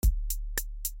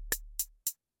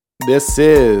This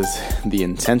is the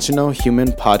Intentional Human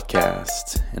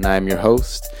Podcast, and I am your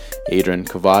host, Adrian,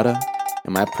 and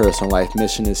my personal life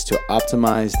mission is to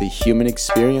optimize the human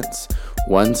experience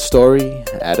one story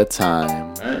at a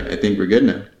time. All right, I think we're good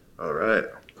now. All right.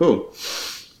 Cool.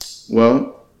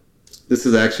 Well, this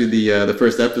is actually the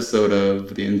first episode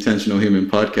of the Intentional Human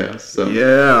Podcast. So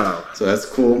that's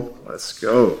cool. Let's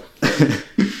go.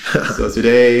 So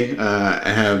today I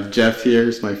have Jeff here.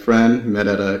 He's my friend. We met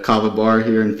at a kava bar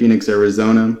here in Phoenix,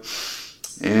 Arizona.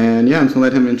 And I'm just going to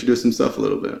let him introduce himself a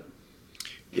little bit.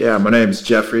 Yeah, my name is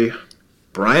Jeffrey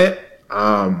Bryant.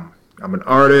 I'm an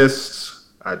artist.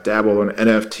 I dabble in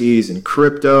NFTs and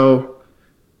crypto,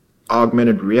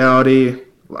 augmented reality.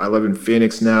 I live in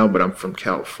Phoenix now, but I'm from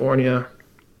California.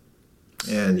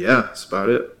 And that's about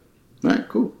it. All right,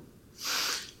 cool.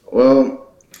 Well,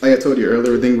 like I told you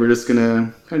earlier, I think we're just going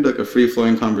to kind of like a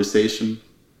free-flowing conversation.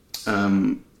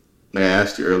 Like I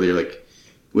asked you earlier,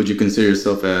 would you consider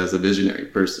yourself as a visionary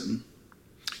person?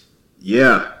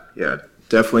 Yeah,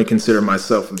 definitely consider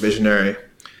myself a visionary.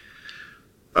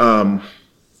 I've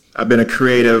been a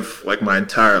creative my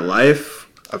entire life.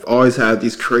 I've always had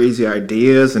these crazy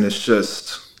ideas, and it's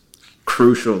just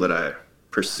crucial that I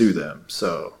pursue them.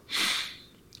 So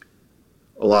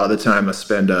a lot of the time I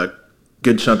spend a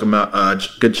good chunk of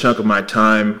my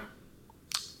time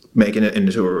making it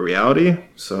into a reality.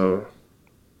 So,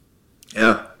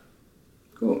 yeah.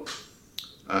 Cool. So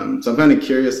I'm kind of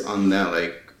curious on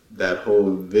that, that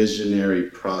whole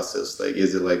visionary process.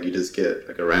 Is it you just get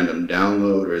a random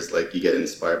download, or is it you get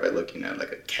inspired by looking at a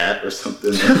cat or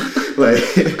something? What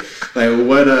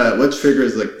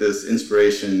triggers this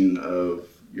inspiration of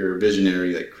your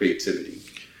visionary creativity?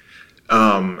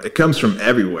 It comes from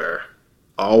everywhere.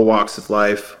 All walks of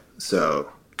life.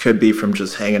 So could be from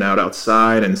just hanging out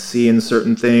outside and seeing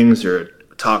certain things or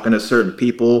talking to certain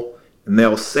people, and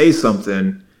they'll say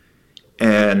something,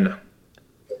 and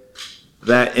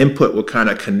that input will kind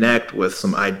of connect with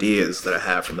some ideas that I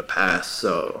have from the past.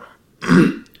 So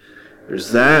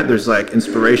there's that. There's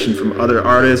inspiration from other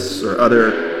artists or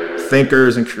other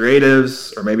thinkers and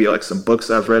creatives, or maybe some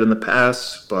books I've read in the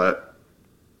past, but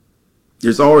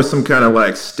there's always some kind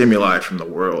of stimuli from the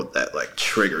world that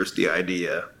triggers the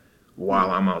idea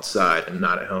while I'm outside and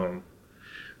not at home.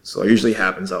 So it usually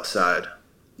happens outside.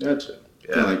 Gotcha.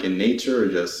 Yeah. Kind of in nature or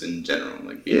just in general?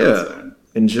 Being outside?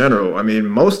 In general. I mean,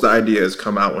 most ideas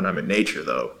come out when I'm in nature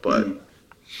though, but it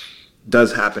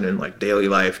does happen in daily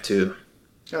life too.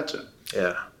 Gotcha.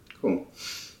 Yeah. Cool.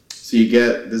 So you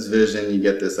get this vision, you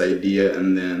get this idea,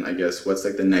 and then I guess what's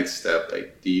the next step?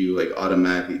 Do you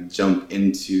automatically jump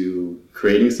into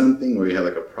creating something, or you have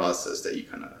a process that you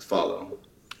kind of follow?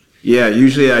 Yeah,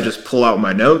 usually I just pull out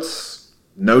my notes.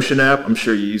 Notion app, I'm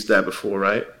sure you used that before,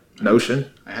 right?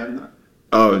 Notion? I have not.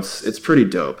 Oh, it's pretty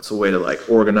dope. It's a way to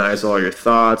organize all your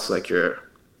thoughts, your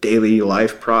daily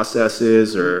life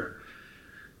processes, or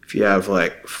if you have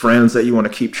friends that you want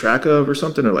to keep track of or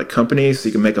something, or companies, so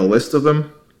you can make a list of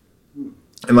them.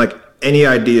 And any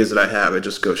ideas that I have, it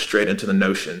just goes straight into the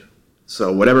Notion.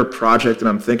 So whatever project that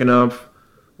I'm thinking of,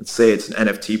 let's say it's an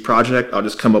NFT project, I'll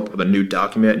just come up with a new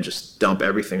document and just dump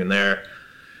everything in there.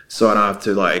 So I don't have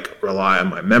to rely on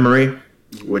my memory,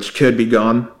 which could be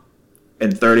gone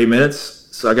in 30 minutes.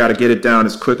 So I got to get it down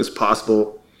as quick as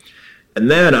possible.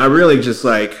 And then I really just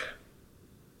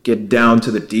get down to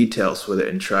the details with it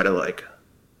and try to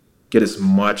get as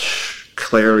much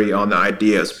clarity on the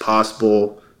idea as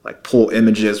possible. Pull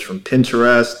images from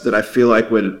Pinterest that I feel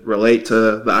would relate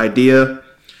to the idea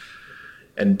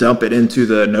and dump it into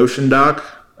the Notion doc.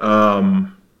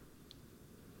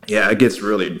 It gets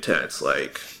really intense.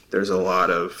 There's a lot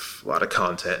of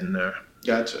content in there.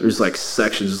 Gotcha. There's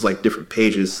sections, different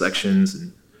pages, sections,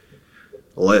 and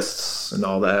lists and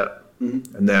all that.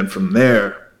 Mm-hmm. And then from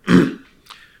there,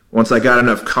 once I got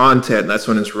enough content, that's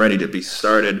when it's ready to be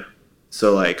started.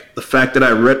 So the fact that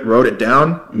I wrote it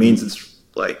down means it's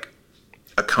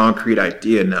a concrete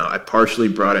idea now. I partially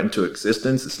brought it into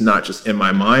existence. It's not just in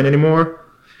my mind anymore.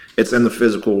 It's in the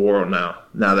physical world now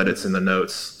that it's in the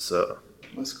notes. So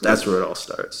that's where it all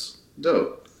starts.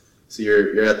 Dope. So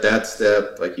you're at that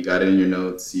step, you got it in your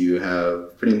notes. You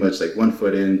have pretty much 1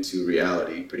 foot into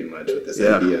reality, pretty much, with this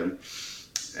idea.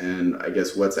 And I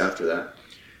guess what's after that?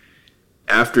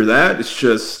 After that, it's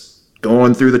just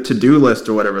going through the to-do list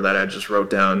or whatever that I just wrote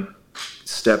down,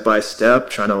 step by step,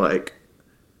 trying to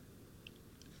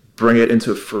bring it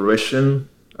into fruition,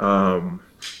 one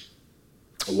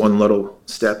little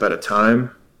step at a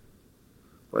time.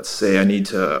 Let's say I need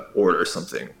to order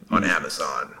something on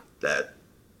Amazon that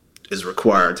is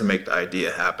required to make the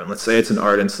idea happen. Let's say it's an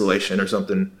art installation or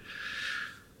something.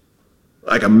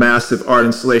 like a massive art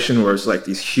installation where it's like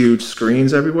these huge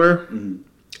screens everywhere,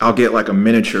 I'll get like a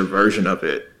miniature version of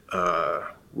it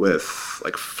with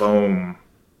like foam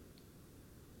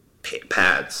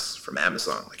pads from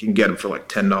Amazon. Like you can get them for like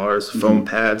 $10, foam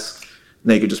pads,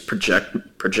 and they could just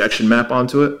projection map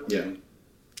onto it. Yeah.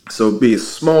 So it'd be a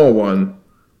small one,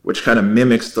 which kind of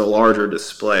mimics the larger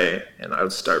display, and I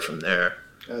would start from there,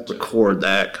 record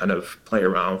that, kind of play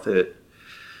around with it,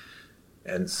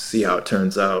 and see how it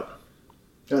turns out.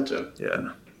 Gotcha.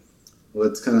 Yeah. Well,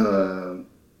 it's kind of,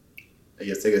 I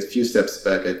guess, take a few steps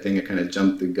back. I think I kind of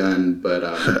jumped the gun, but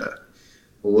I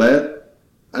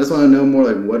just want to know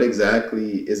more, like, what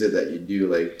exactly is it that you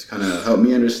do, like, to kind of help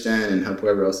me understand and help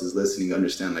whoever else is listening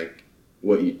understand, like,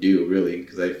 what you do, really,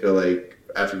 because I feel like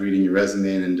after reading your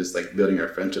resume and just, like, building our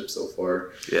friendship so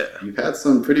far, you've had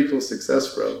some pretty cool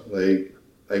success, bro. Like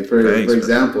for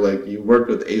example, like, you worked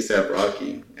with A$AP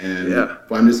Rocky, and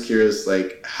I'm just curious,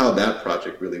 like, how that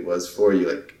project really was for you,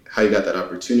 like, how you got that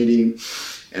opportunity,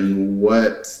 and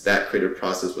what that creative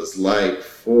process was like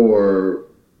for,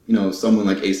 you know, someone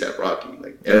like A$AP Rocky.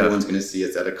 Like, everyone's going to see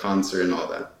us at a concert and all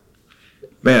that.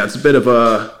 Man, it's a bit of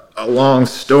a long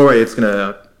story. It's going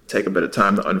to take a bit of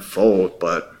time to unfold,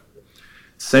 but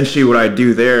essentially what I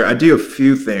do there, I do a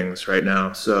few things right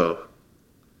now. So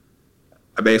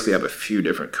I basically have a few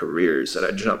different careers that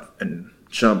I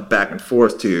jump back and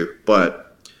forth to,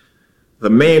 but the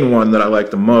main one that I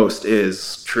like the most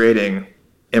is creating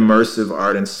immersive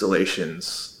art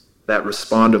installations that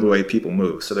respond to the way people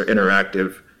move. So they're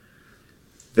interactive.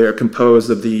 They're composed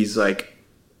of these, like,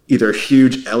 either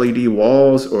huge LED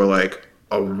walls or like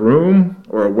a room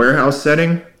or a warehouse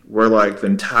setting where, like, the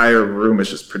entire room is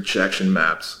just projection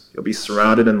maps. You'll be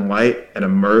surrounded in light and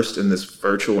immersed in this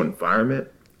virtual environment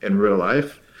in real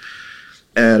life.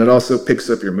 And it also picks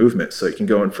up your movement, so you can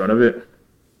go in front of it,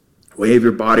 wave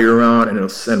your body around, and it'll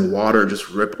send water just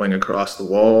rippling across the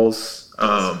walls.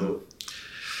 Cool.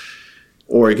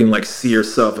 Or you can, like, see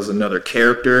yourself as another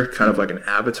character, kind of like an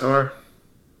avatar.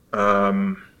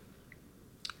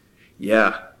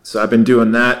 So I've been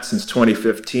doing that since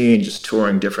 2015, just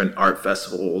touring different art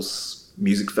festivals,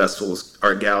 music festivals,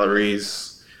 art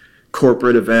galleries,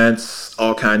 corporate events,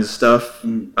 all kinds of stuff.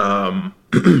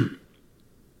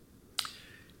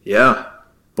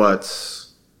 But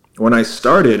when I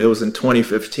started, it was in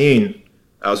 2015.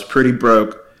 I was pretty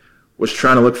broke, was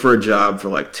trying to look for a job for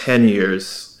like 10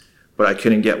 years, but I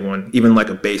couldn't get one, even like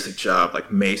a basic job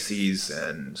like Macy's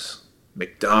and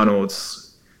McDonald's.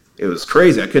 It was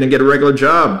crazy. I couldn't get a regular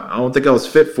job. I don't think I was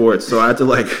fit for it, so I had to,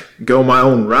 like, go my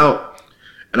own route.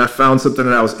 And I found something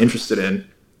that I was interested in,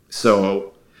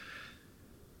 so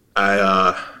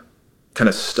I kind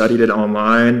of studied it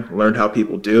online, learned how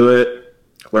people do it,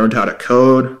 learned how to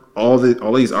code. All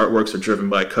these artworks are driven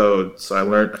by code, so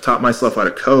I taught myself how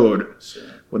to code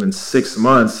within 6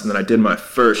 months, and then I did my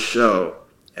first show,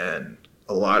 and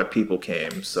a lot of people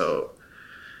came. So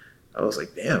I was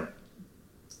like, damn.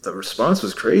 The response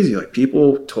was crazy. Like,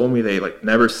 people told me they, like,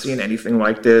 never seen anything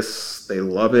like this. They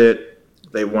love it.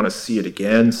 They want to see it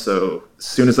again. So as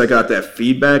soon as I got that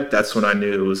feedback, that's when I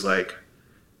knew it was like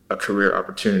a career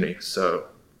opportunity. So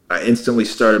I instantly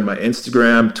started my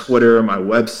Instagram, Twitter, my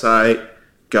website,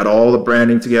 got all the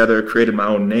branding together, created my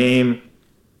own name,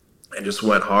 and just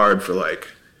went hard for like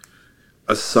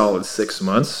a solid 6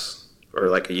 months or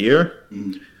like a year.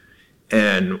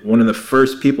 And one of the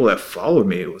first people that followed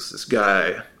me was this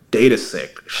guy,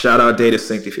 DataSync. Shout out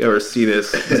DataSync if you ever see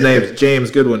this. His name is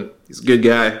James Goodwin. He's a good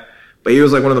guy. But he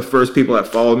was like one of the first people that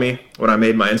followed me when I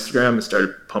made my Instagram and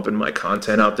started pumping my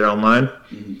content out there online.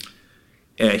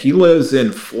 And he lives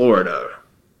in Florida,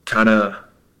 kind of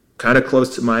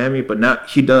close to Miami, but not.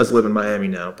 He does live in Miami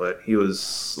now, but he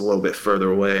was a little bit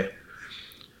further away.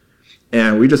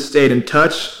 And we just stayed in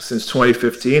touch since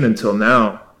 2015 until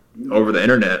now. Over the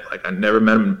internet. Like, I never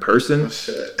met him in person.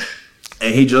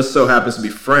 And he just so happens to be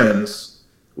friends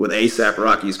with A$AP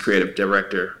Rocky's creative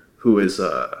director, who is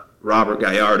Robert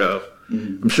Gallardo.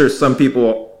 I'm sure some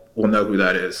people will know who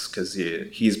that is because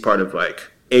he's part of like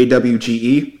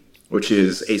AWGE, which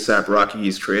is A$AP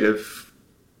Rocky's creative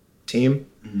team.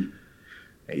 And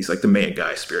he's like the main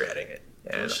guy spearheading it.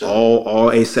 And all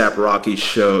A$AP Rocky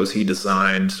shows he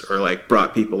designed or like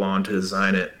brought people on to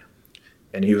design it.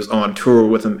 And he was on tour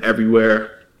with him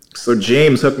everywhere. So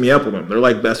James hooked me up with him. They're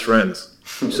like best friends.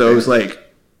 So it was like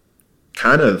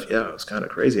it was kind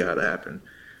of crazy how that happened.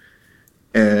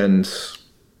 And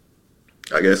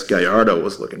I guess Gallardo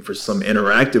was looking for some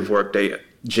interactive work.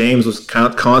 James was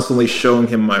constantly showing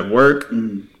him my work,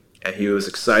 and he was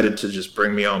excited to just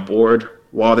bring me on board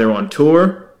while they were on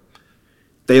tour.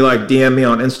 They like DM'd me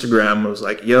on Instagram and was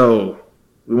like, yo,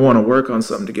 we want to work on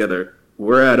something together.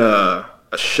 we're at a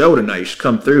show tonight. You should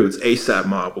come through. It's ASAP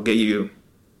Mob. We'll get you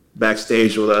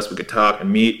backstage with us. We could talk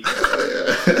and meet.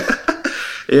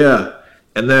 Yeah.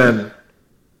 And then,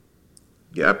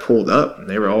 I pulled up and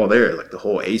they were all there, like the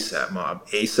whole ASAP Mob.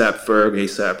 ASAP Ferg,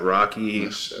 ASAP Rocky.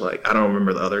 Like, I don't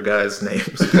remember the other guys'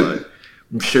 names, but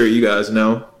I'm sure you guys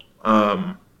know.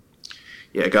 I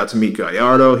got to meet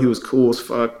Gallardo. He was cool as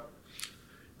fuck.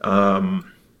 They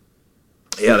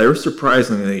were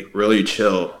surprisingly really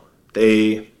chill.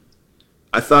 I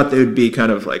thought they would be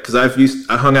kind of like, because I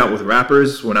hung out with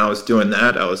rappers when I was doing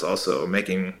that. I was also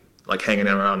hanging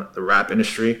around the rap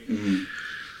industry. Mm-hmm.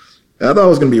 I thought it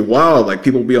was going to be wild. Like,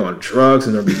 people would be on drugs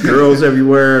and there'd be girls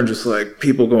everywhere and just like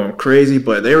people going crazy,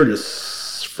 but they were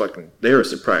just they were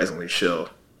surprisingly chill.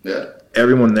 Yeah.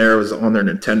 Everyone there was on their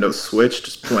Nintendo Switch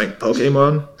just playing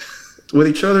Pokemon with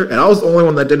each other. And I was the only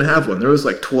one that didn't have one. There was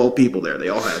like 12 people there. They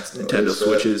all had Nintendo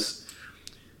Switches.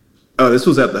 Oh, this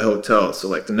was at the hotel. So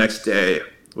like the next day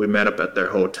we met up at their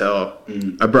hotel.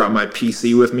 I brought my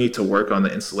PC with me to work on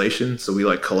the installation. So we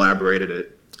like collaborated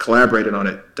on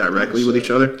it directly with each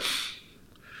other.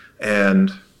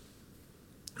 And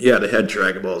yeah, they had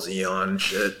Dragon Ball Z on and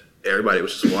shit. Everybody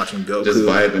was just watching Goku. Just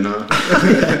vibing on.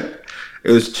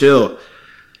 It was chill.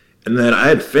 And then I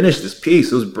had finished this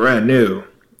piece. It was brand new.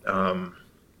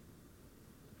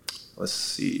 Let's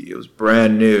see. It was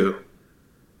brand new.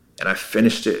 And I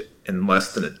finished it in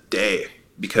less than a day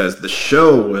because the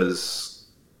show was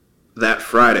that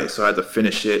Friday. So I had to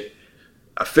finish it.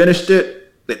 I finished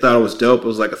it. They thought it was dope. It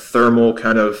was like a thermal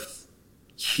kind of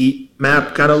heat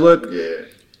map kind of look. Yeah.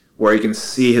 Where you can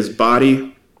see his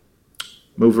body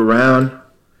move around.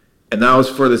 And that was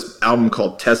for this album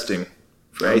called Testing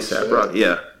for ASAP Rocky.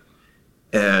 Yeah.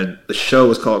 And the show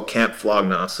was called Camp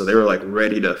Flogna. So they were like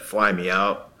ready to fly me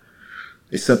out.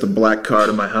 They sent the black car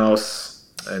to my house.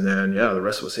 And then, the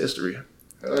rest was history.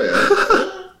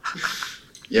 Oh,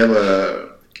 yeah.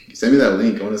 Send me that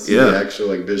link. I want to see the actual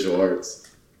like visual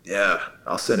arts. Yeah,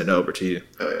 I'll send it over to you.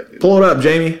 Oh, yeah, dude. Pull it up,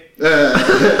 Jamie.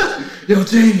 Yo,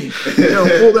 Jamie.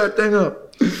 Pull that thing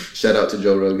up. Shout out to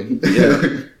Joe Rogan. Yeah.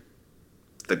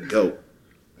 The GOAT.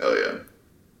 Oh, yeah.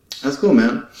 That's cool,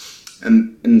 man.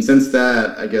 And since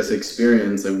that, I guess,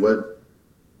 experience, like what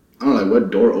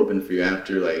door opened for you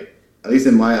after, like, at least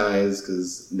in my eyes,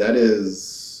 because that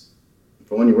is,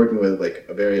 for when you're working with like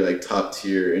a very like top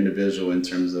tier individual in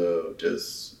terms of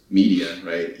just media,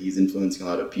 right? He's influencing a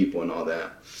lot of people and all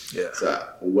that. Yeah. So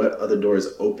what other doors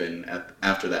open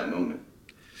after that moment?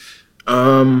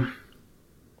 I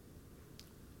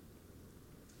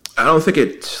don't think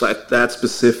it's like that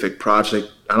specific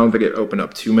project. I don't think it opened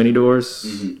up too many doors.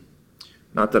 Mm-hmm.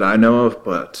 Not that I know of,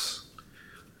 but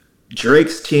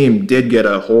Drake's team did get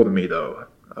a hold of me though.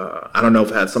 I don't know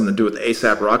if it had something to do with the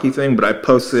ASAP Rocky thing, but I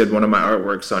posted one of my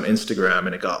artworks on Instagram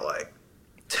and it got like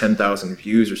 10,000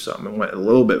 views or something. It went a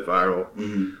little bit viral.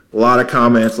 Mm-hmm. A lot of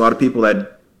comments, a lot of people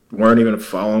that weren't even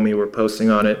following me were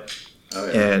posting on it. Oh,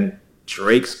 yeah. And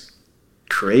Drake's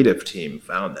creative team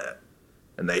found that.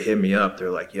 And they hit me up.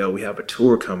 They're like, yo, we have a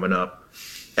tour coming up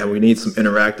and we need some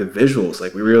interactive visuals.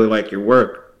 Like, we really like your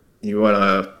work. You want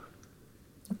to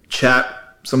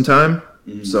chat sometime?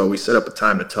 Mm-hmm. So we set up a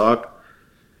time to talk.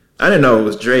 I didn't know it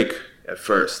was Drake at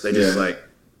first. They just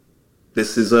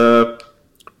this is a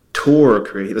tour.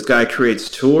 This guy creates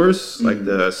tours, like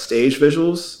the stage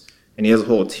visuals, and he has a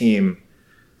whole team.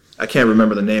 I can't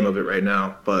remember the name of it right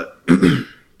now, but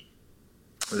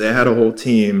they had a whole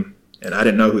team, and I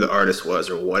didn't know who the artist was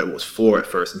or what it was for at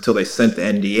first until they sent the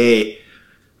NDA.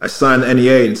 I signed the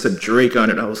NDA and said Drake on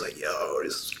it. I was like, yo,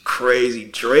 this is crazy.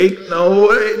 Drake? No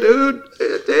way, dude.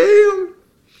 Damn.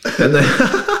 And then...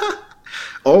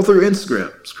 all through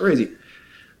Instagram. It's crazy.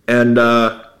 And,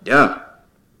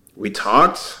 we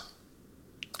talked.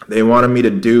 They wanted me to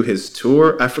do his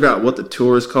tour. I forgot what the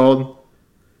tour is called,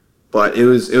 but it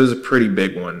was a pretty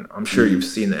big one. I'm sure you've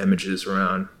seen the images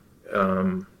around.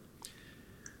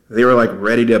 They were, like,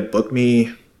 ready to book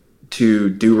me to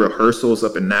do rehearsals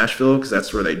up in Nashville, because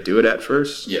that's where they do it at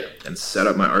first. Yeah. And set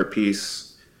up my art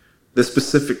piece. This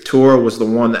specific tour was the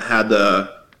one that had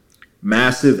the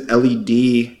massive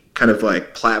LED kind of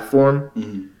like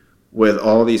platform with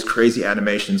all these crazy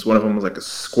animations. One of them was like a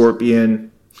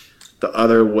scorpion. The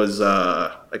other was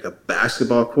like a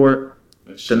basketball court.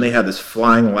 Then they had this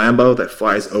flying Lambo that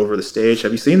flies over the stage.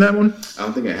 Have you seen that one? I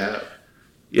don't think I have.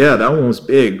 Yeah, that one was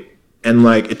big. And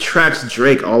like it tracks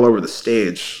Drake all over the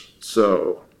stage.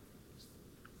 So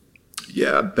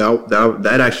yeah,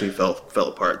 that actually fell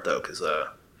apart though, because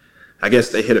I guess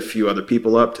they hit a few other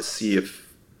people up to see if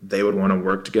they would want to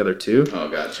work together too. Oh,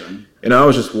 gotcha. And I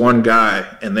was just one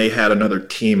guy, and they had another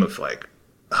team of like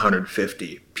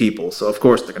 150 people. So of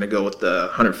course they're going to go with the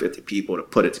 150 people to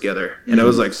put it together. And it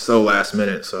was like so last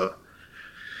minute. So,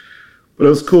 but it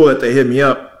was cool that they hit me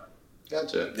up.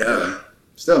 Gotcha. Yeah.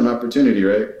 Still an opportunity,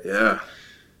 right? Yeah.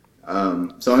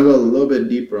 So I'll go a little bit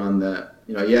deeper on that.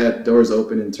 Doors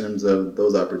open in terms of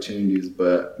those opportunities,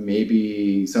 but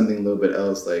maybe something a little bit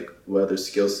else, like what other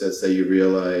skill sets that you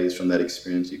realize from that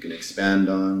experience you can expand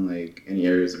on, like any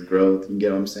areas of growth. You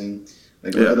get what I'm saying?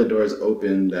 Like what other doors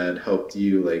open that helped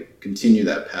you like continue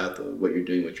that path of what you're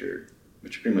doing with your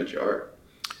pretty much your art?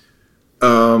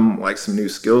 Like some new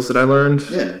skills that I learned.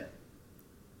 Yeah.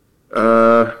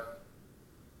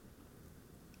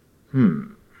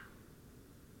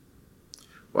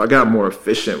 Well, I got more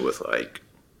efficient with like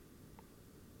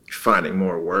finding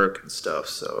more work and stuff.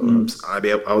 So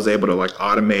I was able to like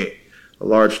automate a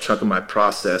large chunk of my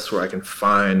process where I can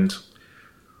find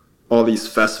all these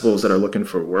festivals that are looking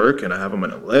for work, and I have them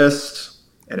in a list,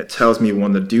 and it tells me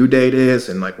when the due date is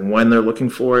and like when they're looking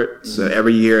for it. So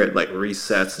every year it like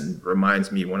resets and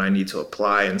reminds me when I need to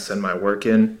apply and send my work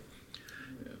in.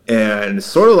 And it's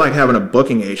sort of like having a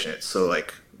booking agent. So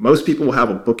like most people will have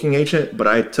a booking agent, but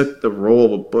I took the role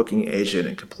of a booking agent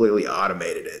and completely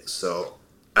automated it. So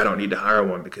I don't need to hire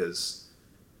one because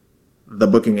the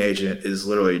booking agent is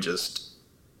literally just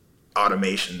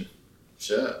automation.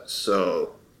 Sure.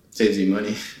 So saves you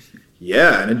money.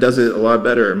 Yeah, and it does it a lot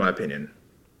better in my opinion.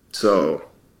 So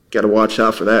got to watch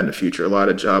out for that in the future. A lot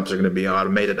of jobs are going to be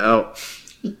automated out,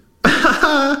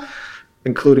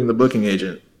 including the booking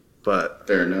agent. But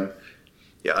fair enough.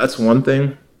 Yeah, that's one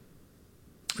thing.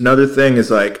 Another thing is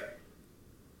like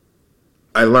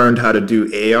I learned how to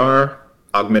do AR,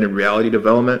 augmented reality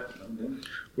development,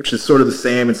 which is sort of the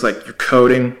same. It's like you're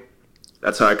coding.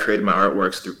 That's how I created my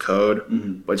artworks, through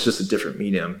code, but it's just a different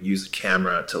medium. Use a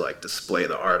camera to like display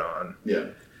the art on. Yeah.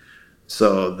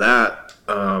 So that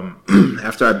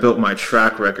after I built my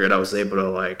track record, I was able to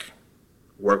like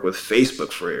work with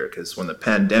Facebook for a year, because when the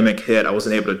pandemic hit, I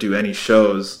wasn't able to do any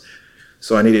shows.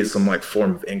 So I needed some like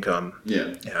form of income.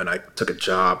 Yeah. And I took a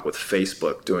job with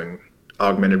Facebook doing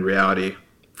augmented reality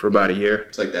for about a year.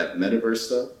 It's like that metaverse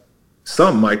stuff?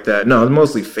 Something like that. No, it's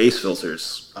mostly face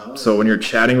filters. Oh. So when you're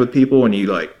chatting with people and you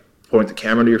like point the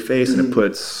camera to your face and it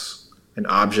puts an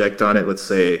object on it, let's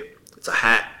say it's a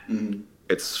hat.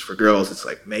 It's for girls, it's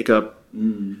like makeup.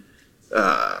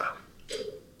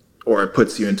 Or it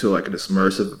puts you into like this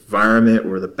immersive environment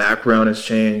where the background has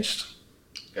changed.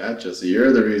 Gotcha. So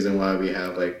you're the reason why we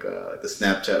have like the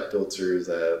Snapchat filters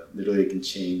that literally can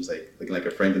change like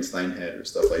a Frankenstein head or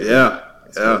stuff like that.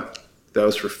 That's cool. That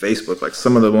was for Facebook. Like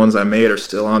some of the ones I made are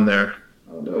still on there.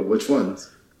 Oh no, which ones?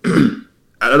 I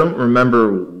don't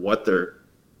remember what they're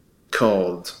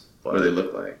called. What do they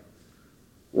look like?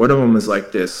 One of them is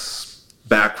like this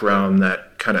background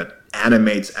that kind of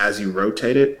animates as you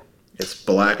rotate it. It's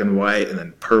black and white and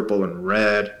then purple and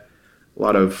red. A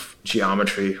lot of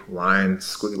geometry, lines,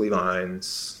 squiggly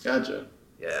lines. Gotcha.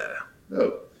 Yeah.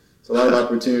 Oh, so a lot of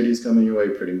opportunities coming your way,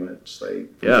 pretty much. Like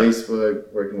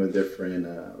Facebook, working with different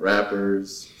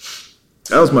rappers.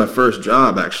 That was my first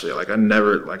job, actually. Like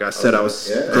I said, I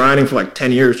was grinding for like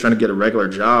 10 years trying to get a regular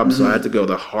job, so I had to go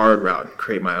the hard route and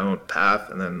create my own path.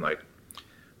 And then like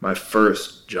my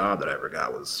first job that I ever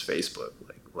got was Facebook,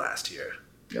 like last year.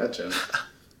 Gotcha.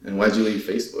 And why'd you leave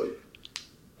Facebook?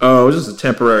 Oh, it was just a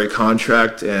temporary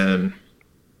contract, and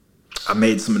I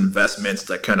made some investments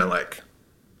that kind of like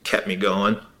kept me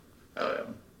going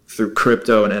through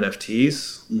crypto and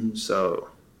NFTs. So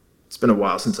it's been a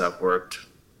while since I've worked,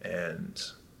 and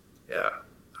yeah,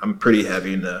 I'm pretty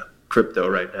heavy in the crypto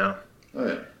right now. Oh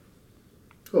yeah,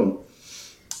 cool.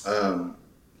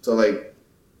 So like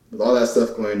with all that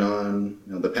stuff going on,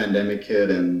 the pandemic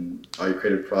hit and all your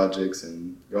creative projects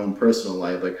and your own personal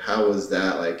life, like how was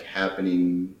that like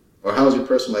happening, or how was your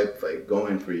personal life like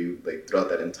going for you like throughout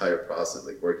that entire process,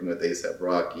 like working with A$AP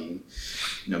Rocky,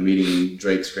 meeting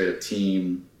Drake's creative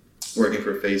team, working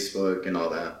for Facebook and all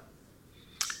that?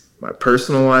 My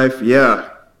personal life,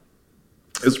 yeah,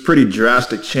 it was a pretty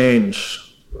drastic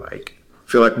change. Like I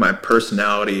feel like my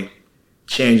personality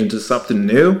changed into something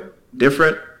new,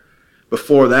 different.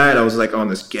 Before that, I was like on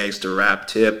this gangster rap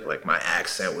tip. Like my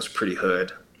accent was pretty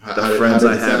hood. The friends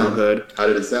I had were hood. How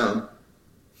did it sound?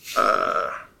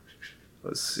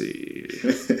 Let's see.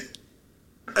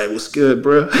 Hey, what's good,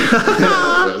 bro?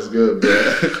 What's good,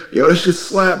 bro? Yo, this shit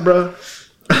slap, bro.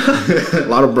 A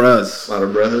lot of bros. A lot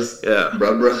of brothers? Yeah.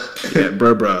 Bro. Yeah,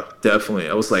 bro. Definitely.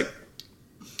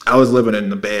 I was living in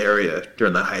the Bay Area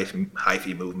during the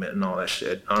hyphy movement and all that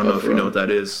shit. I don't know if you know what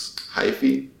that is.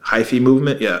 Hyphy? Hyphy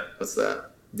movement, yeah. What's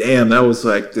that? Damn, that was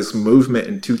like this movement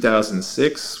in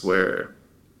 2006 where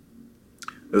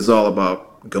it was all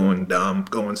about going dumb,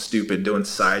 going stupid, doing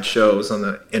sideshows on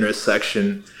the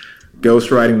intersection,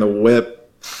 ghost riding the whip,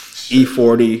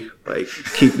 E40, like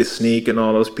Keep the Sneak and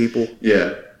all those people.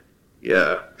 Yeah.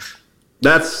 Yeah.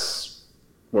 That's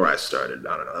where I started.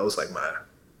 I don't know. That was like my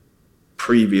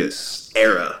previous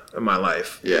era of my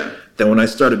life. Yeah. Then when I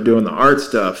started doing the art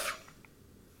stuff,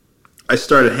 I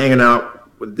started hanging out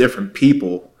with different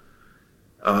people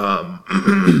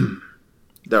that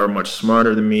were much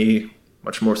smarter than me,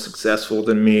 much more successful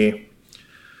than me.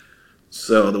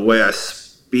 So the way I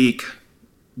speak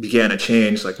began to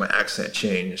change, like my accent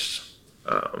changed.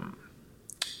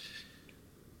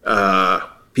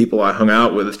 People I hung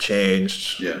out with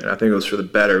changed. Yeah. And I think it was for the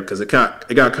better because it got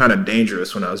kind of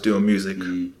dangerous when I was doing music.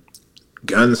 Mm-hmm.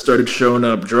 Guns started showing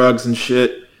up, drugs and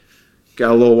shit.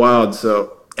 Got a little wild.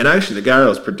 So, and actually the guy I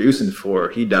was producing for,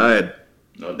 he died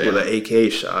with an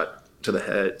AK shot to the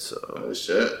head. So, oh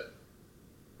shit.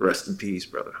 Rest in peace,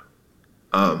 brother.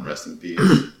 Rest in peace.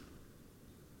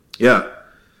 Yeah.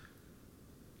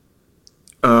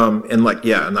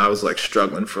 And I was like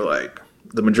struggling for like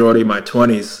the majority of my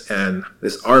 20s, and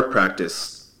this art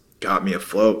practice got me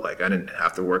afloat. Like I didn't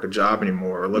have to work a job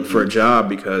anymore or look for a job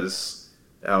because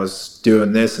I was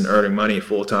doing this and earning money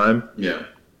full time. Yeah.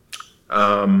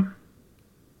 Yeah,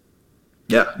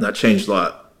 that changed a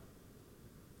lot.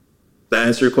 That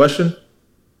answer your question?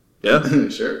 Yeah.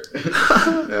 Sure.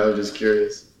 I was just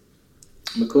curious.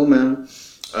 But cool, man.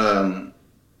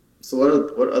 So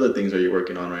what other things are you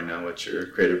working on right now? What's your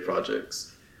creative projects?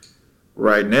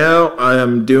 Right now, I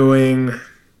am doing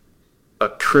a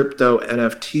crypto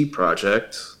NFT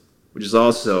project, which is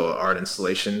also an art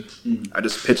installation. I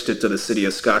just pitched it to the city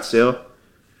of Scottsdale.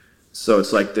 So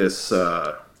it's like this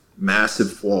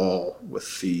massive wall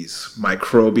with these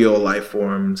microbial life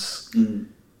forms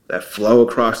that flow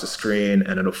across the screen,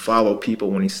 and it'll follow people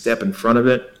when you step in front of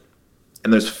it.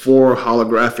 And there's 4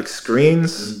 holographic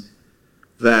screens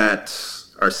that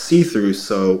are see-through,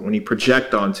 so when you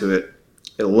project onto it,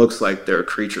 it looks like there are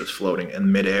creatures floating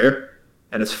in midair,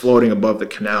 and it's floating above the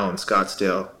canal in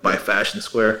Scottsdale by Fashion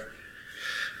Square.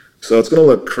 So it's going to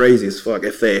look crazy as fuck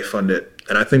if they fund it,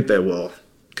 and I think they will,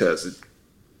 because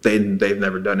they've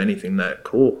never done anything that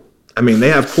cool. I mean, they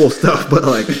have cool stuff, but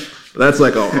like that's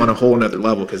like on a whole nother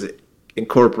level because it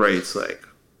incorporates like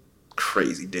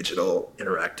crazy digital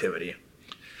interactivity.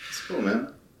 It's cool,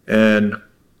 man. And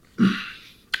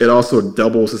it also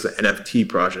doubles as an NFT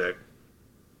project.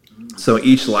 So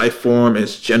each life form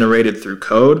is generated through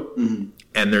code,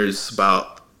 and there's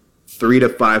about 3,000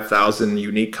 to 5,000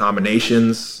 unique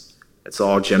combinations. It's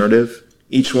all generative.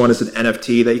 Each one is an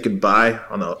NFT that you can buy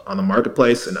on the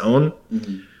marketplace and own.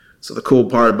 So the cool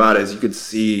part about it is you could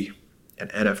see an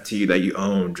NFT that you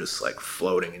own just like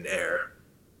floating in air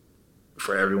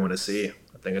for everyone to see.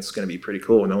 I think it's going to be pretty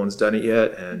cool. No one's done it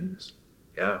yet, and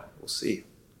yeah, we'll see.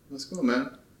 That's cool,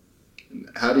 man.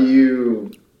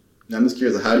 I'm just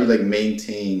curious, how do you like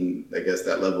maintain, I guess,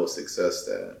 that level of success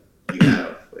that you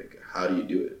have? Like, how do you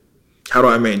do it? How do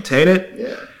I maintain it?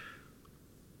 Yeah.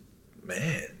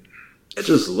 Man, it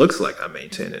just looks like I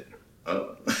maintain it.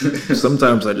 Oh.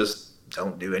 Sometimes I just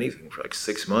don't do anything for like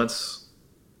 6 months.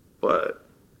 But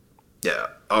yeah,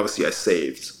 obviously I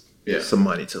saved some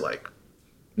money to like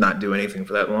not do anything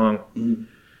for that long.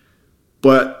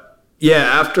 But yeah,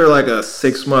 after like a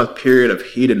 6-month period of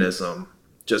hedonism,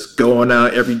 just going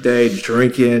out every day,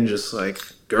 drinking, just like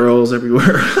girls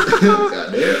everywhere.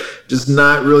 Goddamn. Just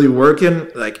not really working.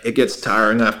 Like it gets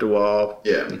tiring after a while.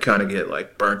 Yeah. You kind of get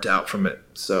like burnt out from it.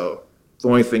 So the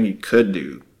only thing you could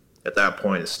do at that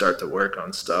point is start to work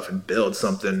on stuff and build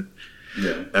something.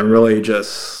 Yeah. And really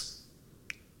just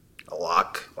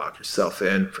lock yourself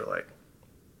in for like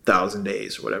 1,000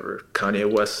 days or whatever Kanye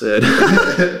West said.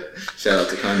 Shout out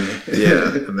to Kanye.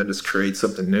 Yeah. And then just create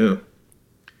something new.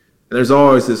 And there's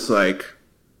always this like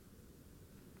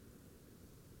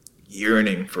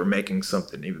yearning for making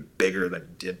something even bigger than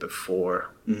you did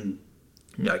before.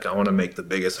 Like I want to make the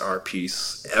biggest art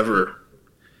piece ever,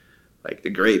 like the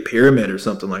Great Pyramid or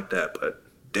something like that, but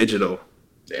digital.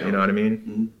 Damn. You know what I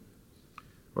mean?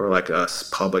 Or like a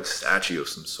public statue of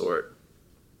some sort.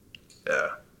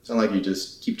 Yeah. Sound like you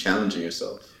just keep challenging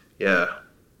yourself. Yeah.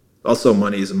 Also,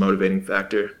 money is a motivating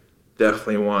factor.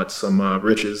 Definitely want some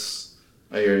riches.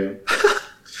 I hear you.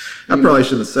 I probably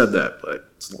shouldn't have said that,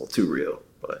 but it's a little too real.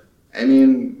 But I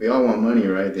mean, we all want money,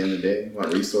 right? At the end of the day, we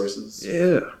want resources.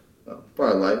 Yeah. Well,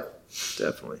 part of life.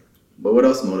 Definitely. But what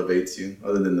else motivates you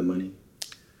other than the money?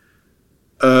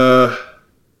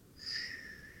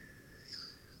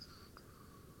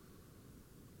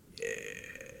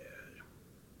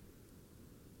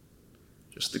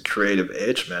 Just the creative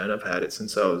itch, man. I've had it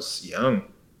since I was young.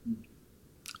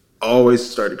 always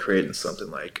started creating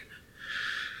something like,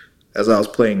 as I was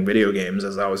playing video games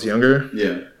as I was younger.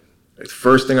 Yeah. The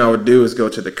first thing I would do is go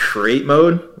to the create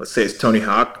mode. Let's say it's Tony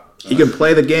Hawk. You can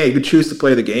play the game. You could choose to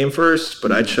play the game first,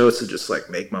 but I chose to just like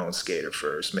make my own skater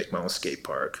first, make my own skate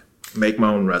park, make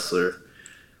my own wrestler.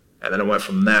 And then I went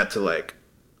from that to like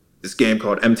this game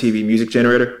called MTV Music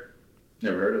Generator.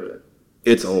 Never heard of it.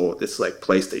 It's old. It's like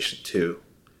PlayStation 2.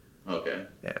 Okay.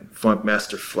 And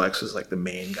Funkmaster Flex was like the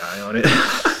main guy on it.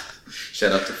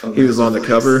 Shout out to Funkmaster. He was on the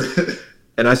cover.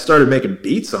 And I started making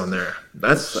beats on there.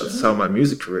 That's how my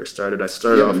music career started. I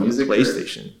started off on the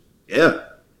PlayStation. Yeah.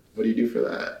 What do you do for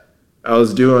that? I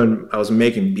was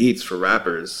making beats for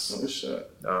rappers. Oh shit.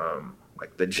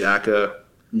 Like the Jacka.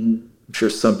 Mm-hmm. I'm sure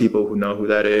some people who know who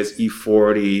that is.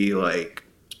 E40, like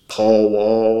Paul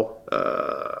Wall.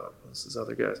 What's this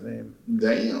other guy's name?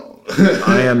 Damn.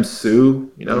 I Am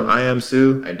Sue. You know I Am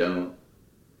Sue? I don't.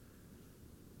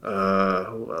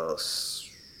 Who else?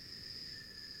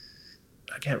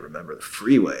 I can't remember. The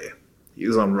Freeway. He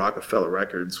was on Rockefeller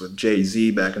Records with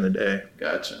Jay-Z back in the day.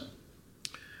 Gotcha.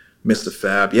 Mr.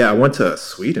 Fab. Yeah, I went to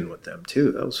Sweden with them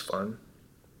too. That was fun.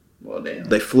 Well, damn.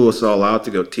 They flew us all out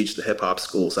to go teach the hip-hop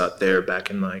schools out there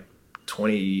back in like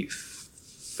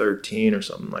 2013 or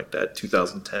something like that,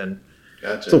 2010.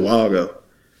 Gotcha. It's a while ago.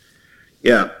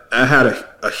 Yeah, I had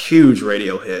a huge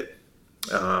radio hit.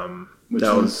 It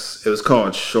was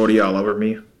called Shorty All Over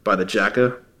Me by the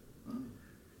Jacka.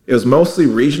 It was mostly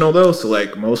regional though, so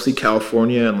like mostly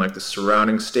California and like the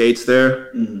surrounding states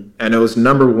there. Mm-hmm. And it was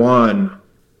 #1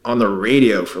 on the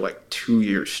radio for like 2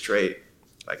 years straight.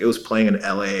 Like it was playing in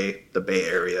LA, the Bay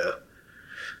Area. It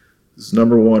was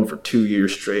 #1 for 2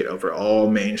 years straight over all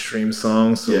mainstream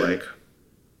songs. So like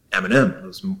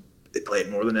Eminem, they played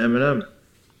more than Eminem.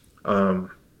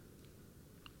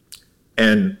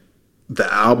 And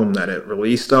the album that it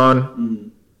released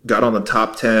on got on the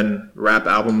top 10 rap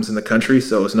albums in the country,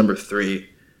 so it was #3.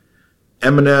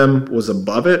 Eminem was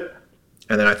above it,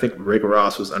 and then I think Rick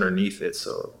Ross was underneath it,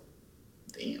 so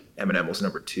damn. Eminem was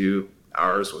 #2.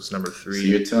 Ours was #3. So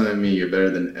you're telling me you're better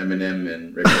than Eminem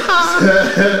and Rick Ross?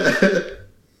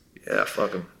 Yeah,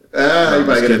 fuck him. You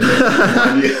probably get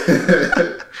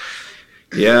it.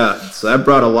 Yeah, so that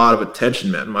brought a lot of attention,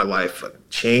 man. My life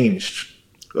changed.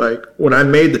 Like when I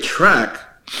made the track,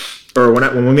 or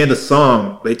when we made the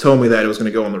song, they told me that it was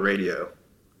going to go on the radio,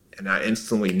 and I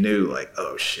instantly knew, like,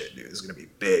 oh shit, dude, this is going to be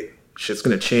big. Shit's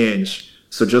going to change.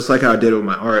 So just like how I did with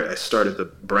my art, I started the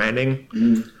branding.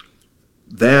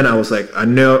 Then I was like, I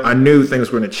knew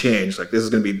things were going to change. Like, this is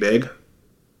going to be big.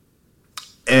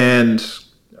 And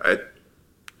I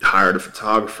hired a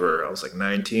photographer. I was like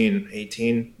 19,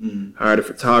 18. Hired a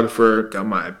photographer, got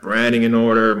my branding in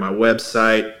order, my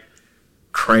website,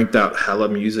 cranked out hella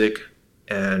music.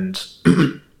 And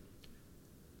the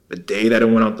day that it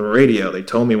went on the radio, they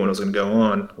told me when it was going to go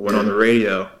on. It went on the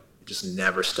radio. It just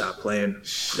never stopped playing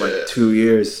for like 2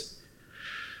 years.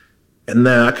 And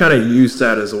then I kind of used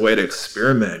that as a way to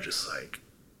experiment. Just like,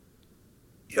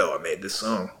 yo, I made this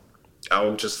song. I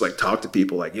would just like talk to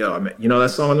people like, yo, you know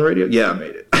that song on the radio? Yeah, I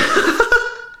made it.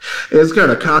 It was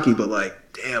kind of cocky, but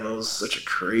like, damn, it was such a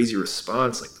crazy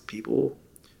response. Like the people,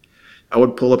 I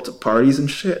would pull up to parties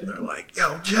and shit, and they're like,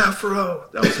 yo, Jeffrey.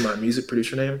 That was my music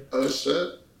producer name. Oh,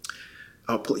 shit.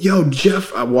 Yo,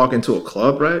 Jeff. I'd walk into a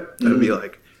club, right? I'd be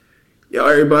like, yo,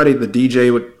 everybody. The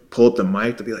DJ would pull up the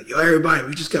mic to be like, yo, everybody,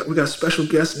 we got a special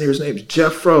guest in here. His name's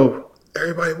Jeffro.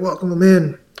 Everybody welcome him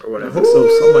in. Or whatever. So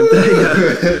something like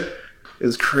that, yeah. It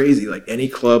was crazy. Like any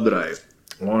club that I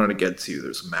wanted to get to,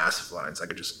 there's massive lines. I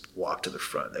could just walk to the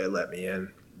front. They let me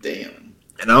in. Damn.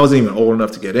 And I wasn't even old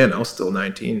enough to get in. I was still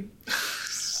 19.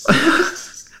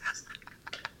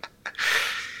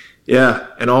 Yeah,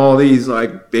 and all these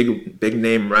like big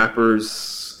name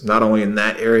rappers, not only in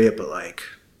that area, but like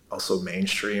also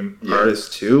mainstream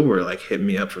artists too, were like hitting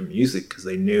me up for music because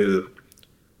they knew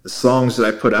the songs that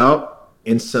I put out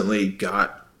instantly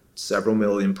got several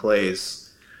million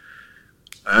plays.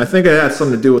 And I think it had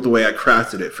something to do with the way I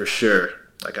crafted it for sure.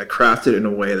 Like I crafted it in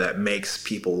a way that makes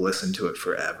people listen to it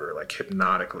forever, like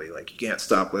hypnotically. Like you can't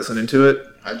stop listening to it.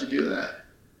 How'd you do that?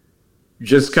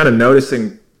 Just kind of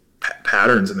noticing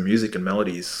patterns in the music and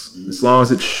melodies. As long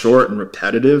as it's short and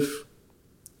repetitive,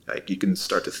 like you can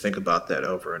start to think about that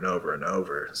over and over and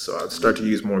over. So I would start to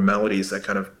use more melodies that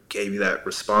kind of gave you that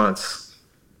response.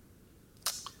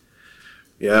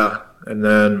 Yeah, and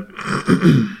then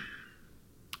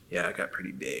yeah, it got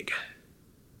pretty big.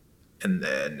 And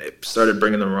then it started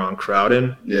bringing the wrong crowd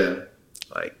in. Yeah.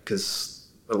 Like, because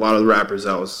a lot of the rappers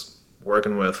I was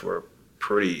working with were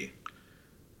pretty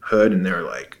hood, and they were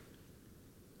like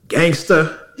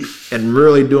gangsta and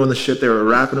really doing the shit they were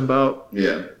rapping about.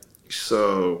 Yeah.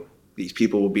 So these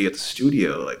people will be at the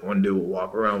studio. Like one dude will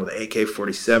walk around with an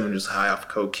AK-47 just high off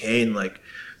cocaine. Like,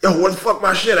 yo, where the fuck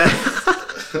my shit at?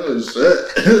 Oh,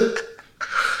 shit.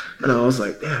 And I was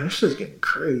like, damn, this shit's getting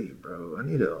crazy, bro. I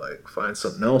need to like find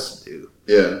something else to do.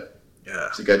 Yeah.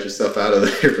 Yeah. So you got yourself out of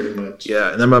there pretty much.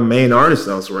 Yeah. And then my main artist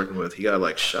I was working with, he got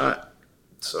like shot.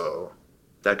 So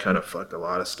that kind of fucked a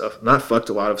lot of stuff. Not fucked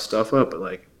a lot of stuff up, but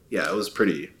like, yeah, it was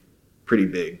pretty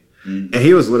big. Mm-hmm. And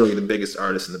he was literally the biggest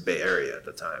artist in the Bay Area at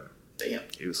the time. Damn.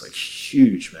 He was like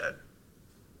huge, man.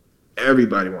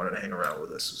 Everybody wanted to hang around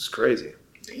with us. It was crazy.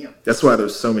 Damn. That's why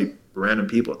there's so many random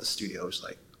people at the studio. It was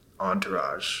like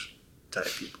entourage type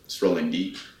people. It's rolling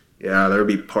deep. Yeah, there would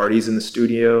be parties in the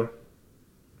studio.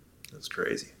 It was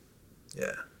crazy.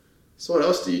 Yeah. So what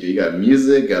else do? You got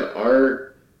music, got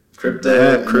art,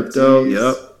 crypto. Crypto,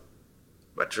 yep.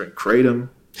 I drink Kratom.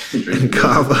 Drink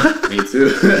kava. Me too.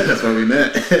 That's why we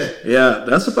met. Yeah,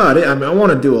 that's about it. I mean, I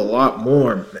want to do a lot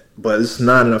more, but it's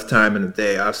not enough time in the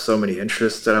day. I have so many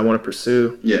interests that I want to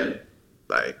pursue. Yeah.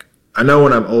 Like, I know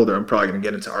when I'm older, I'm probably going to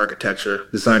get into architecture,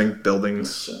 designing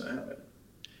buildings.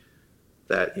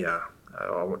 That, yeah,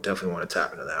 I definitely want to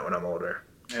tap into that when I'm older.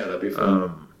 Yeah, that'd be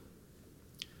fun.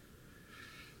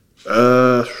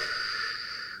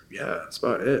 Yeah, that's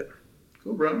about it.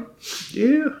 Cool, bro.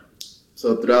 Yeah.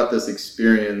 So throughout this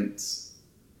experience,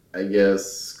 I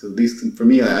guess, 'cause at least for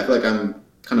me, I feel like I'm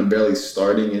kind of barely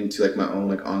starting into like my own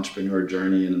like entrepreneur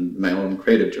journey and my own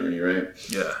creative journey, right?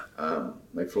 Yeah.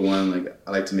 Like for one, like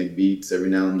I like to make beats every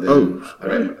now and then. Oh,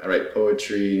 I write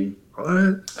poetry.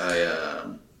 What?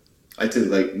 I like to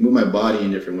like move my body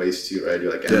in different ways too, right? I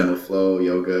do like animal flow,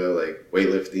 yoga, like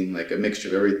weightlifting, like a mixture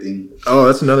of everything. Oh,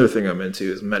 that's another thing I'm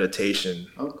into is meditation.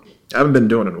 Oh, cool. I haven't been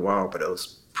doing it in a while, but I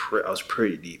was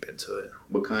pretty deep into it.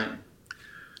 What kind?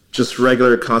 Just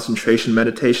regular concentration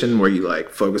meditation where you like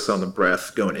focus on the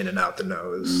breath going in and out the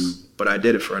nose. But I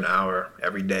did it for an hour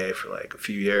every day for like a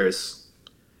few years.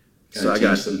 So I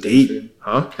got deep.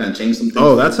 Huh? Kind of changed some things.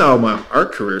 Oh, that's how my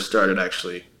art career started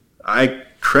actually. I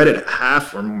credit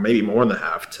half or maybe more than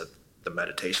half to the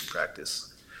meditation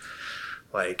practice.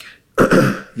 Like,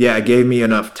 yeah, it gave me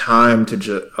enough time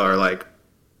to or like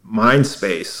mind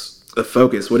space, the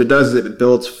focus. What it does is it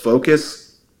builds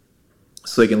focus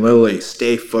so you can literally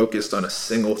stay focused on a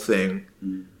single thing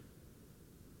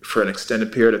for an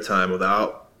extended period of time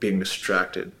without being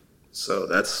distracted. So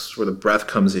that's where the breath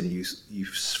comes in. You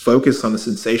focus on the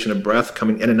sensation of breath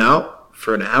coming in and out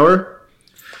for an hour.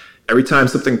 Every time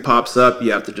something pops up,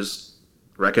 you have to just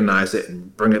recognize it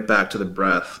and bring it back to the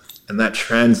breath. And that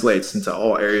translates into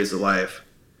all areas of life.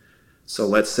 So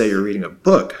let's say you're reading a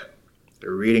book.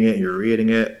 You're reading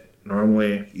it.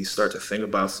 Normally, you start to think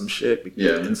about some shit.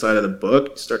 Inside of the book,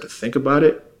 you start to think about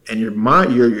it. And your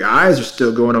mind, your eyes are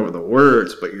still going over the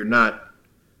words, but you're not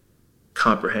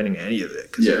comprehending any of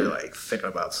it because you're like thinking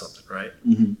about something, right?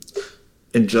 Mm-hmm.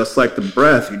 And just like the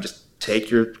breath, you just take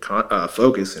your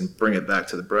focus and bring it back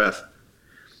to the breath.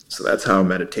 So that's how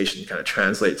meditation kind of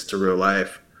translates to real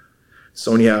life.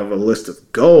 So when you have a list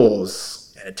of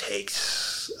goals and it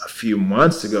takes a few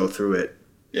months to go through it,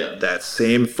 that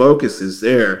same focus is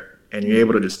there and you're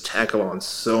able to just tackle on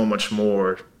so much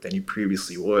more than you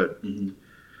previously would. Mm-hmm.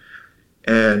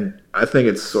 And I think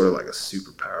it's sort of like a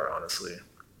superpower, honestly.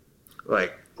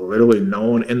 Like literally no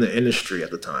one in the industry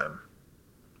at the time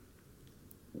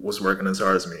was working as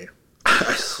hard as me.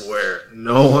 I swear,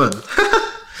 no one.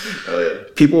 Oh, yeah.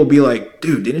 People will be like,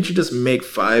 dude, didn't you just make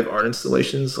 5 art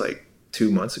installations like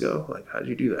 2 months ago? Like, how did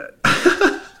you do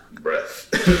that? Breath.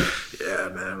 Yeah,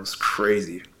 man, it was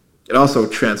crazy. It also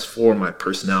transformed my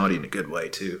personality in a good way,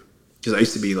 too. Because I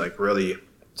used to be like really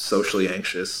socially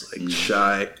anxious, like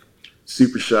shy,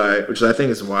 super shy, which I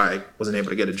think is why I wasn't able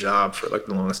to get a job for like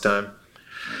the longest time.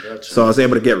 Gotcha. So I was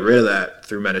able to get rid of that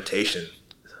through meditation.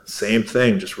 Same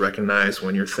thing, just recognize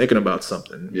when you're thinking about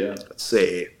something. Yeah. Let's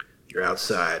say you're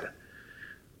outside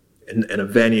in a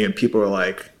venue and people are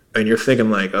like, and you're thinking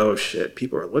like, oh shit,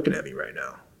 people are looking at me right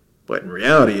now. But in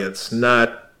reality, it's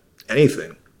not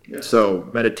anything. Yeah. So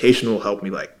meditation will help me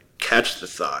like catch the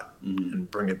thought and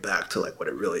bring it back to like what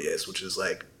it really is, which is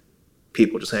like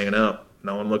people just hanging out,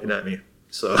 no one looking at me.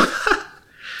 So, oh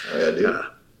yeah, dude.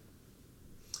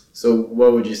 So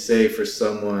what would you say for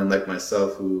someone like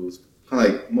myself who's kind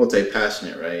of like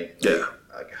multi-passionate, right? Yeah.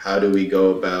 Like how do we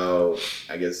go about,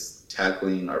 I guess,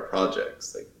 tackling our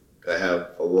projects? Like I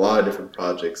have a lot of different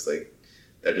projects like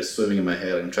that are just swimming in my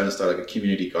head. Like, I'm trying to start like a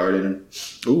community garden.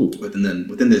 Ooh.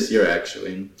 Within this year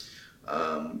actually.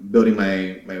 Building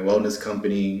my wellness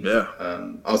company. Yeah.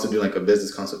 Also doing like a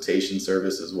business consultation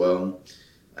service as well.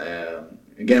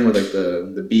 Again with like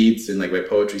the beats and like my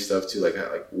poetry stuff too. Like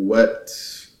what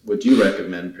would you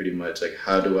recommend pretty much? Like,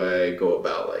 how do I go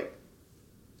about, like,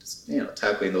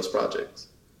 tackling those projects?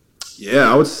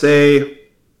 Yeah, I would say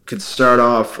could start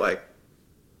off like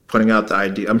putting out the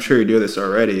idea. I'm sure you do this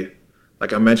already.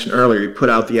 Like I mentioned earlier, you put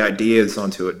out the ideas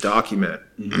onto a document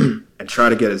and try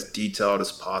to get as detailed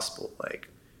as possible. Like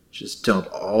just dump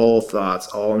all thoughts,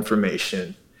 all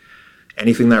information,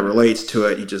 anything that relates to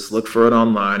it. You just look for it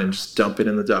online and just dump it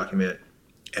in the document.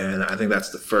 And I think that's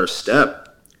the first step.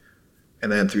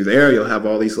 And then through there, you'll have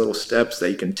all these little steps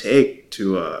that you can take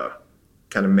to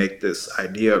kind of make this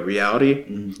idea a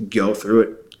reality. Go through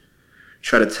it.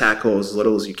 Try to tackle as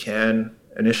little as you can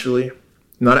initially.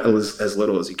 Not as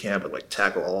little as you can, but like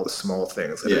tackle all the small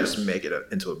things that just make it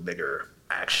into a bigger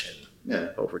action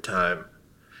over time.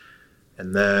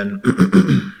 And then,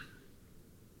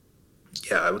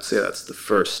 I would say that's the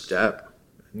first step,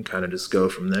 and kind of just go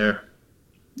from there.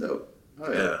 Dope.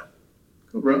 Oh yeah.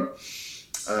 Cool, bro.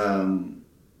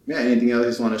 Anything else you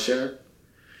just want to share?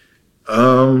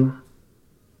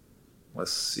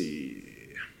 Let's see.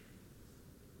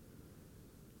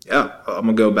 Yeah, I'm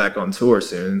gonna go back on tour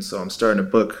soon, so I'm starting to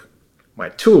book my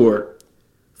tour.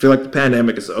 I feel like the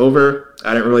pandemic is over.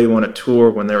 I didn't really want to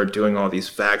tour when they were doing all these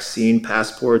vaccine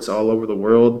passports all over the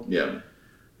world. Yeah.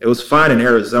 It was fine in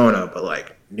Arizona, but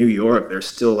like New York, they're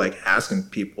still like asking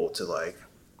people to like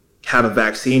have a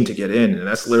vaccine to get in, and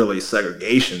that's literally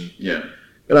segregation. Yeah.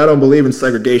 And I don't believe in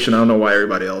segregation. I don't know why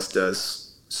everybody else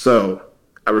does. So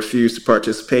I refuse to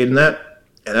participate in that,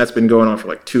 and that's been going on for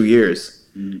like 2 years.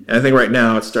 And I think right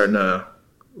now it's starting to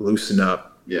loosen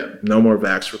up. Yeah. No more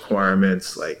vax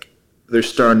requirements. Like they're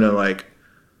starting to like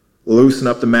loosen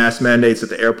up the mask mandates at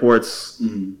the airports.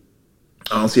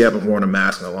 Honestly, I haven't worn a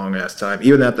mask in a long ass time.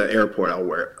 Even at the airport, I'll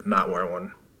not wear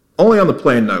one. Only on the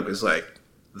plane though, because like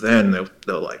then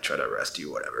they'll like try to arrest you,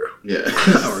 whatever. Yeah.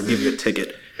 Or give you a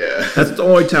ticket. Yeah. That's the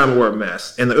only time I wear a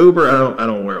mask. In the Uber, I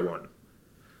don't wear one.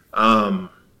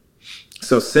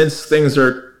 So since things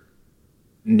are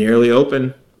nearly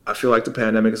open, I feel like the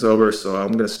pandemic is over, so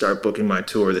I'm going to start booking my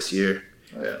tour this year.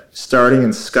 Oh, yeah. Starting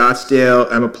in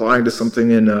Scottsdale. I'm applying to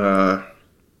something in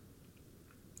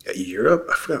Europe.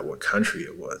 I forgot what country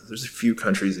it was. There's a few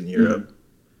countries in Europe.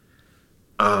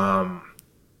 And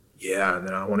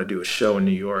then I want to do a show in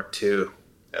New York too.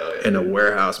 Oh, yeah. In a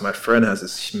warehouse. My friend has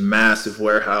this massive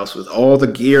warehouse with all the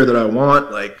gear that I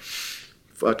want, like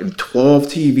fucking 12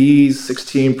 TVs,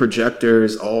 16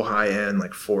 projectors, all high-end,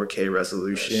 like 4K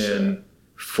resolution,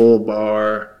 full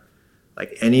bar,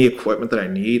 like any equipment that I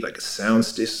need, like a sound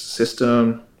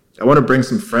system. I want to bring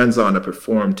some friends on to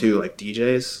perform too, like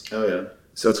DJs. Oh, yeah.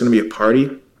 So it's going to be a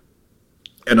party.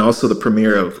 And also the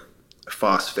premiere of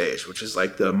Phosphage, which is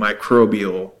like the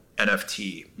microbial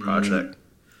NFT project.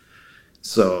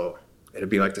 So it'll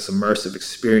be like this immersive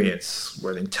experience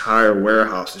where the entire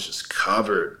warehouse is just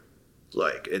covered.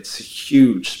 Like it's a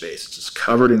huge space. It's just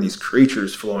covered in these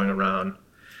creatures flowing around.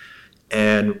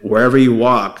 And wherever you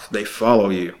walk, they follow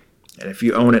you. And if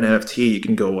you own an NFT, you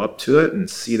can go up to it and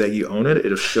see that you own it.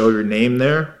 It'll show your name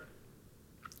there.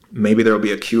 Maybe there'll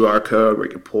be a QR code where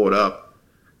you can pull it up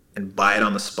and buy it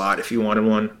on the spot if you wanted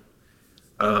one.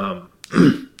 And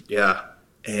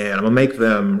I'm gonna make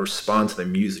them respond to the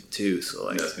music too. So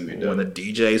like when the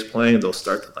DJ is playing, they'll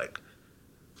start to like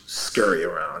scurry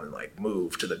around and like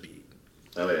move to the beat.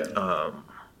 Oh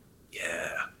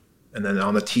yeah. And then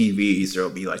on the TVs, there'll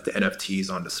be like the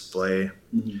NFTs on display.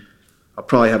 I'll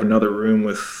probably have another room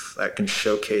that can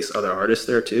showcase other artists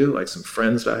there too, like some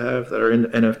friends that I have that are in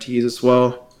NFTs as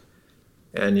well.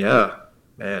 And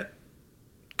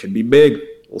could be big.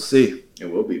 We'll see.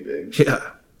 It will be big.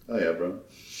 Yeah. Oh yeah, bro.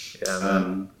 Yeah,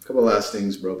 man. A couple last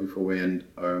things, bro, before we end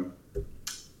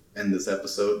this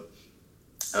episode.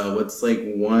 What's like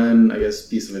one, I guess,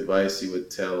 piece of advice you would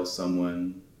tell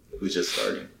someone who's just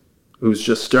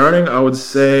starting? I would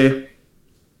say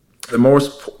the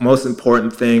most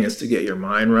important thing is to get your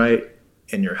mind right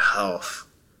and your health.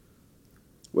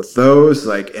 With those,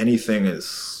 like anything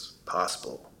is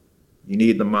possible. You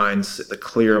need the mindset, the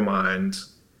clear mind,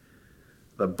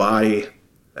 the body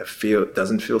that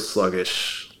doesn't feel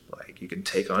sluggish. Like you can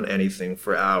take on anything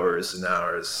for hours and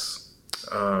hours.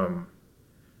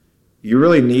 You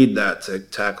really need that to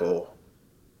tackle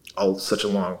such a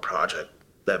long project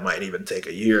that might even take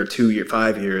a year, 2 years,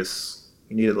 5 years.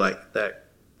 You need like that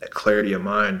clarity of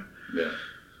mind. Yeah.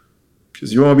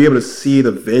 Because you won't be able to see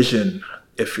the vision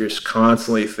if you're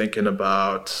constantly thinking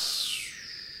about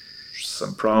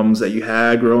some problems that you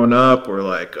had growing up, or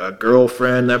like a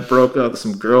girlfriend that broke up,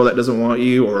 some girl that doesn't want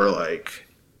you, or like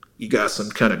you got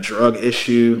some kind of drug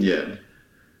issue. Yeah.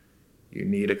 You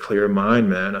need a clear mind,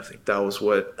 man. I think that was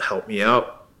what helped me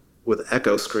out. with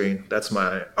Ecco Screen. That's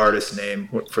my artist name.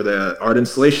 For the art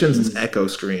installations, it's Ecco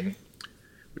Screen,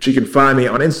 which you can find me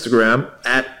on Instagram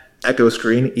at Ecco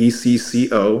Screen,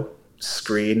 ECCO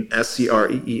Screen,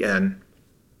 SCREEN.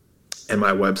 And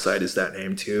my website is that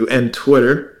name too. And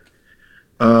Twitter.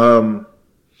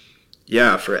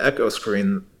 For Ecco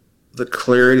Screen, the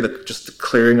clarity, just the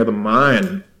clearing of the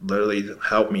mind literally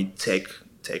helped me take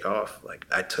off. Like,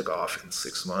 I took off in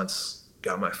 6 months.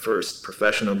 Got my first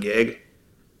professional gig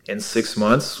in 6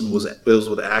 months. It was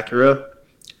with Acura.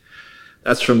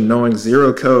 That's from knowing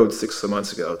zero code 6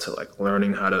 months ago to like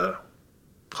learning how to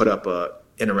put up a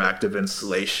interactive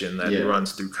installation that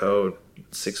runs through code in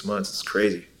 6 months. It's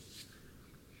crazy.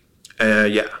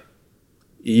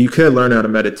 You could learn how to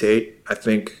meditate. I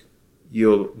think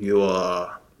you'll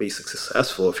be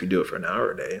successful if you do it for an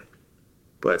hour a day,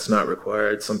 but it's not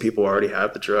required. Some people already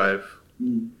have the drive,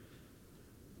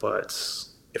 but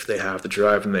if they have the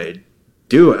drive and they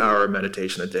do an hour of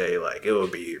meditation a day, like, it will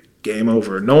be game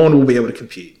over. No one will be able to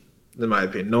compete. In my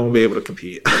opinion, no one will be able to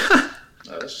compete.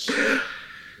 Oh shit!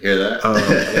 Hear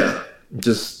that?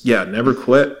 Never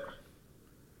quit.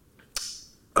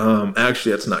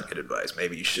 Actually, that's not good advice.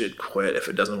 Maybe you should quit if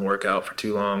it doesn't work out for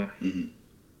too long.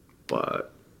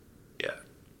 But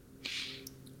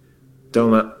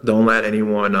don't let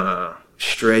anyone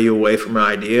stray you away from your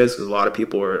ideas, because a lot of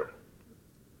people are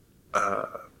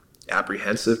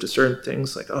apprehensive to certain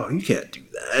things, like, oh, you can't do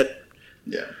that.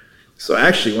 So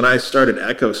actually, when I started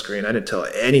Ecco Screen, I didn't tell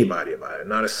anybody about it.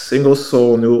 Not a single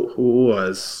soul knew who it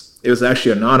was. It was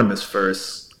actually anonymous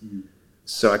first.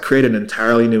 So I created an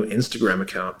entirely new Instagram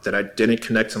account that I didn't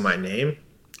connect to my name.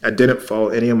 I didn't follow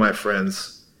any of my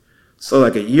friends. So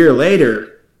like a year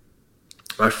later,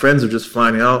 my friends are just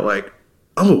finding out, like,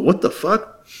 oh, what the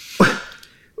fuck?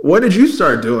 When did you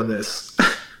start doing this?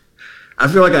 I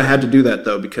feel like I had to do that,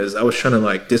 though, because I was trying to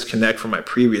like disconnect from my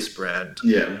previous brand.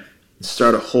 And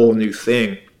start a whole new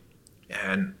thing.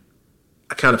 And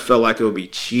I kind of felt like it would be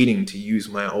cheating to use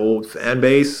my old fan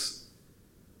base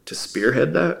to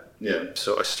spearhead that.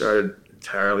 So I started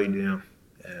entirely new,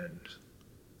 and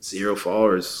 0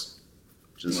 followers,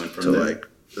 Just went from to there. like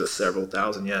several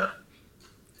thousand. Oh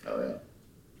yeah.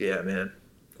 Yeah, man.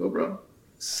 Cool, bro.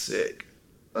 Sick.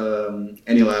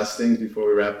 Any last things before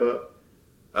we wrap up?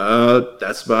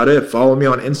 That's about it. Follow me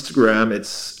on Instagram.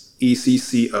 It's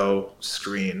ECCO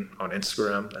Screen on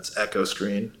Instagram. That's Ecco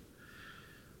Screen.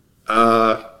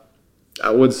 I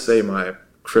would say I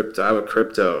have a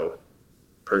crypto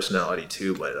personality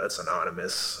too, but that's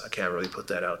anonymous. I can't really put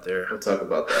that out there. We'll talk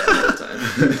about that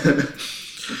another time.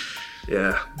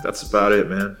 Yeah, that's about it,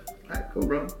 man. All right, cool,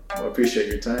 bro. Well, I appreciate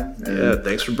your time. And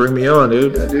thanks for bringing me on,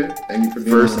 dude. Yeah, dude. Thank you for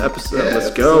being First on. episode. Yeah, Let's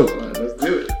go. Let's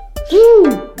do it.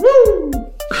 Woo!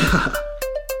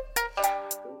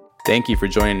 Thank you for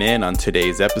joining in on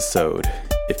today's episode.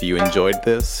 If you enjoyed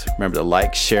this, remember to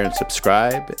like, share, and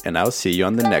subscribe, and I'll see you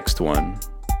on the next one.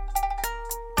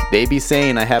 They be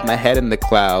saying I have my head in the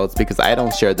clouds because I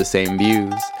don't share the same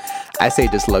views. I say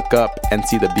just look up and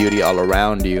see the beauty all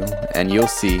around you, and you'll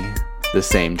see the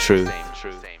same truth.